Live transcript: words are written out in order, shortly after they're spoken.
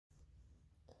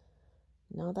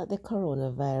Now that the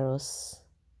coronavirus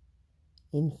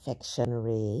infection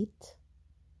rate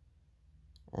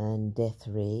and death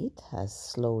rate has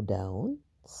slowed down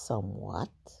somewhat,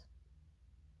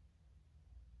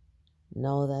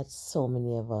 now that so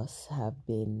many of us have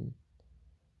been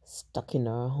stuck in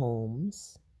our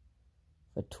homes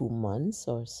for 2 months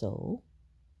or so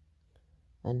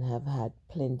and have had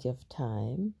plenty of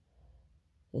time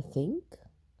to think,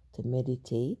 to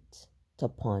meditate, to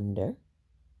ponder,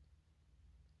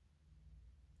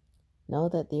 now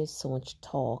that there's so much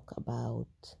talk about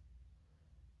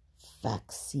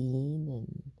vaccine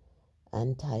and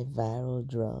antiviral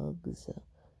drugs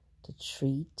to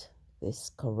treat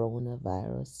this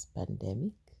coronavirus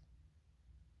pandemic,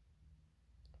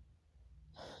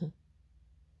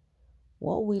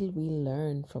 what will we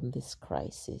learn from this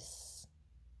crisis?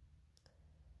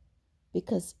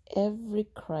 Because every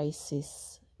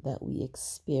crisis that we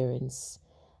experience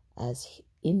as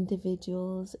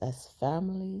individuals, as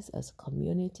families, as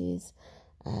communities,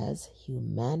 as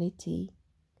humanity,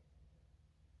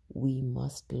 we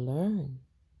must learn.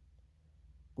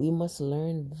 We must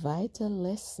learn vital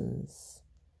lessons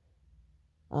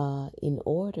in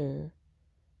order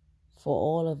for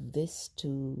all of this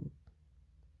to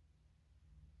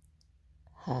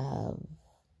have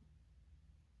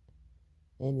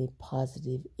any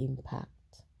positive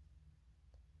impact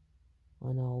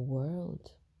on our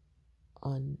world,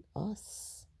 on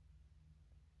us.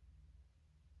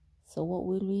 So what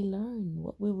will we learn?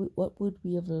 What would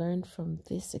we have learned from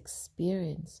this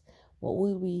experience? What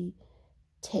will we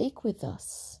take with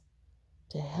us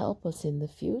to help us in the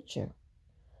future?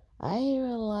 I hear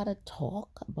a lot of talk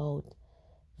about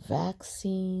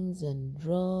vaccines and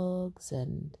drugs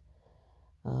and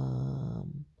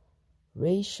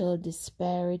racial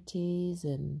disparities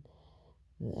and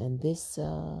this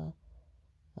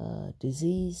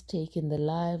disease taking the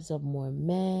lives of more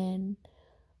men,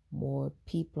 more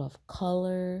people of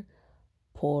color,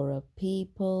 poorer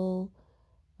people,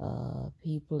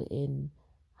 people in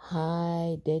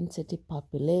high density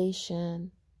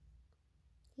population.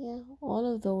 Yeah, all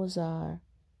of those are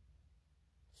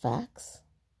facts,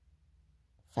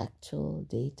 factual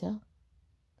data.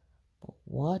 But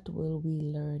what will we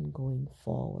learn going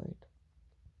forward?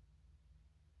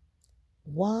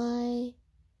 Why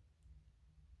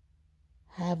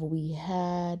have we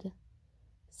had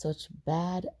such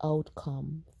bad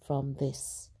outcome from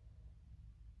this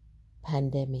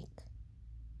pandemic?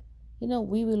 You know,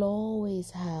 we will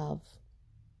always have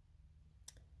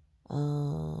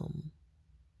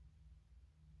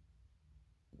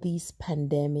these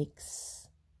pandemics.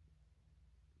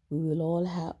 We will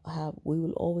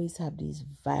always have these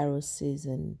viruses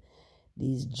and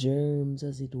these germs,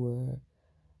 as it were,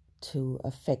 to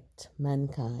affect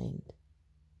mankind.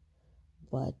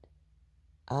 But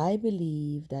I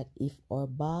believe that if our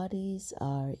bodies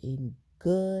are in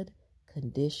good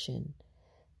condition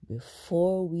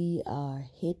before we are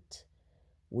hit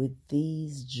with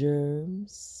these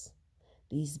germs,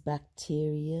 these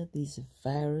bacteria, these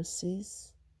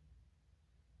viruses,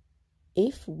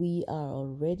 if we are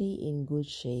already in good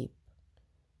shape,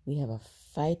 we have a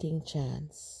fighting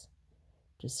chance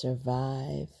to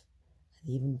survive and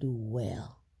even do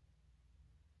well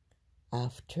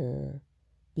after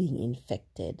being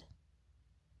infected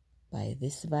by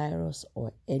this virus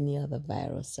or any other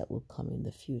virus that will come in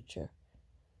the future.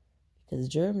 Because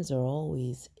germs are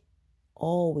always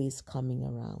coming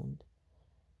around.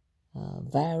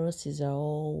 Viruses are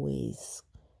always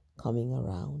coming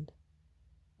around.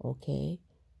 Okay?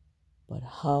 But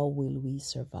how will we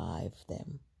survive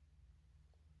them?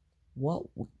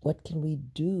 What can we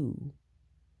do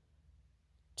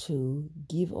to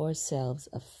give ourselves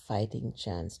a fighting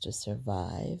chance to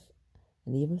survive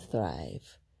and even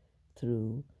thrive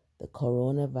through the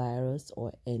coronavirus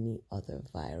or any other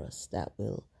virus that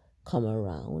will come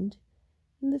around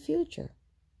in the future?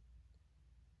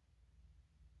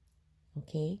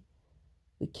 Okay?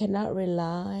 We cannot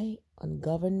rely on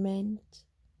government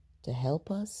to help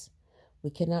us.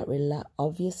 We cannot rely,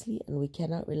 obviously, and we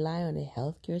cannot rely on a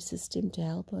healthcare system to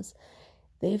help us.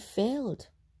 They failed.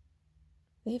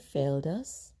 They failed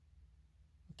us.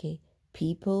 Okay?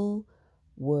 People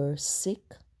were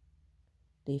sick.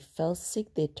 They fell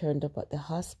sick. They turned up at the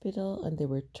hospital and they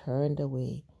were turned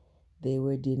away. They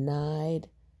were denied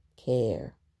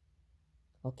care.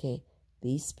 Okay?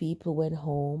 These people went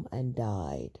home and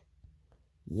died.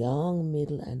 Young,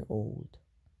 middle, and old.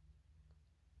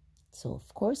 So,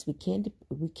 of course, we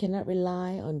cannot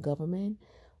rely on government.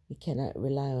 We cannot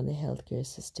rely on the healthcare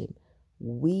system.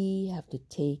 We have to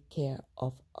take care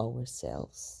of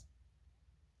ourselves.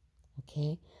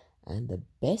 Okay? And the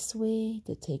best way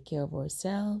to take care of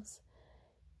ourselves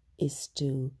is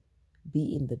to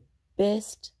be in the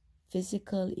best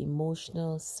physical,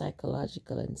 emotional,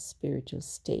 psychological, and spiritual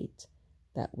state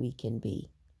that we can be.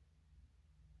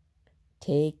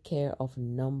 Take care of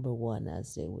number one,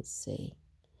 as they would say.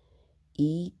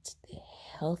 Eat the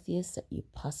healthiest that you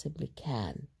possibly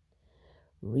can.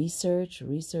 Research.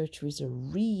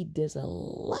 Read. There's a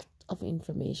lot of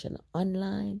information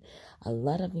online, a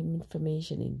lot of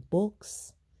information in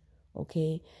books,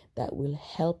 okay, that will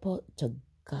help us to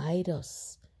guide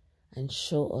us and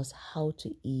show us how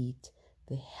to eat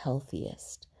the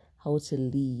healthiest, how to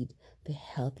lead the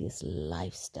healthiest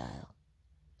lifestyle.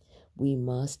 We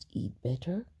must eat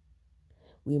better.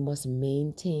 We must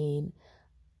maintain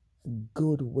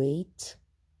good weight.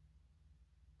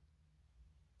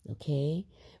 Okay?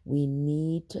 We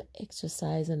need to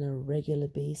exercise on a regular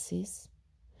basis.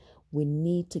 We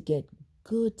need to get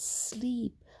good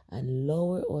sleep and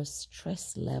lower our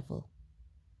stress level.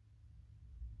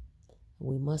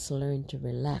 We must learn to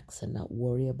relax and not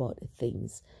worry about the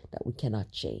things that we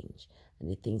cannot change.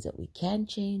 And the things that we can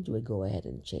change, we go ahead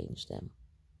and change them.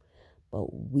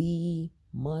 But we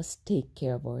must take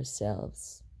care of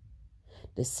ourselves.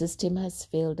 The system has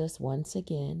failed us once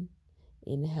again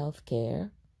in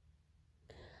healthcare.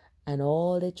 And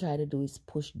all they try to do is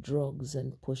push drugs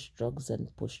on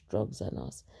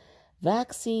us.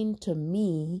 Vaccine, to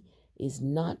me, is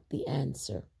not the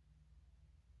answer.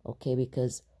 Okay,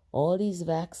 because all these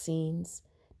vaccines,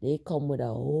 they come with a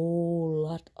whole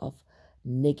lot of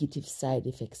negative side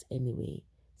effects anyway.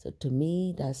 So to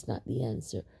me, that's not the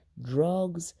answer.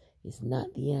 Drugs is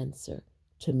not the answer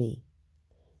to me,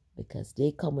 because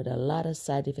they come with a lot of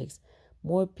side effects.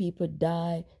 More people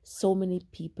die, so many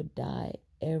people die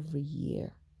every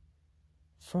year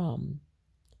from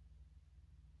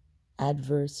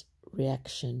adverse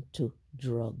reaction to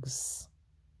drugs.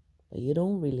 But you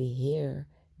don't really hear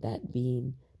that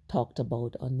being talked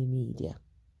about on the media.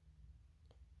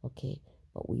 Okay,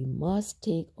 but we must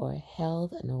take our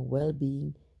health and our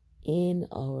well-being in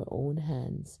our own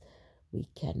hands. We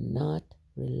cannot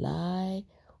rely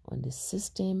on the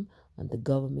system, on the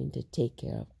government to take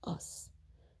care of us.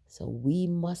 So we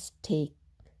must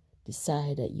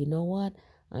decide that, you know what,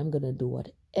 I'm going to do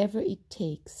whatever it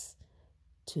takes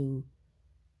to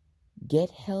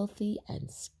get healthy and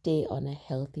stay on a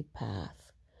healthy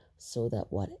path, so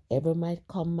that whatever might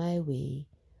come my way,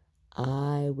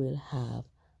 I will have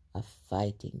a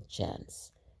fighting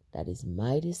chance. That is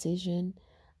my decision,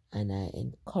 and I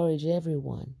encourage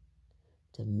everyone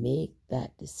to make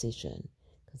that decision.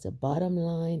 Because the bottom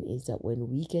line is that when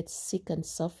we get sick and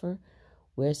suffer,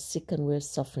 we're sick and we're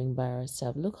suffering by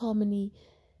ourselves. Look how many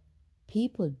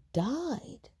people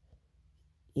died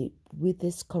with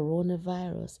this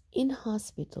coronavirus in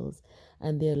hospitals,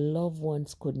 and their loved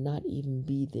ones could not even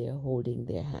be there holding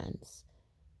their hands,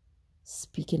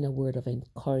 speaking a word of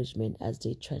encouragement as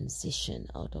they transition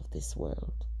out of this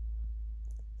world.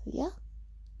 So yeah,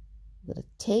 we're going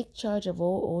to take charge of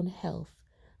our own health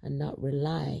and not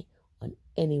rely on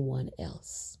anyone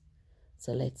else.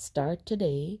 So let's start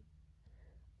today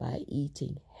by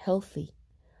eating healthy.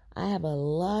 I have a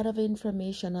lot of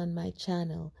information on my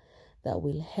channel that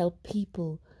will help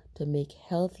people to make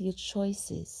healthier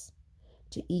choices,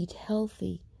 to eat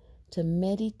healthy, to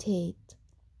meditate,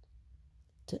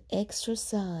 to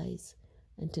exercise,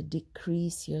 and to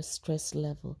decrease your stress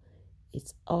level.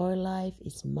 It's our life,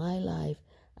 it's my life,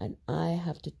 and I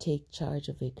have to take charge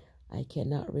of it. I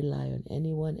cannot rely on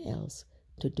anyone else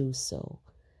to do so.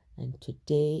 And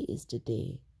today is the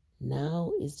day.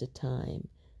 Now is the time.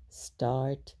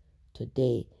 Start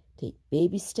today. Take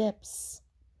baby steps.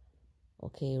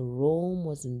 Okay, Rome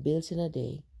wasn't built in a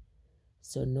day,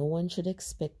 so no one should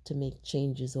expect to make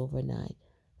changes overnight.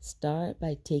 Start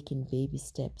by taking baby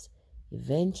steps.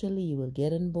 Eventually, you will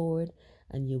get on board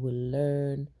and you will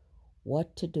learn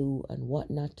what to do and what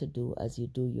not to do as you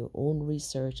do your own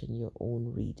research and your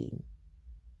own reading.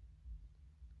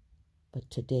 But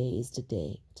today is the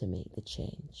day to make the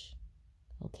change.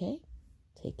 Okay?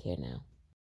 Take care now.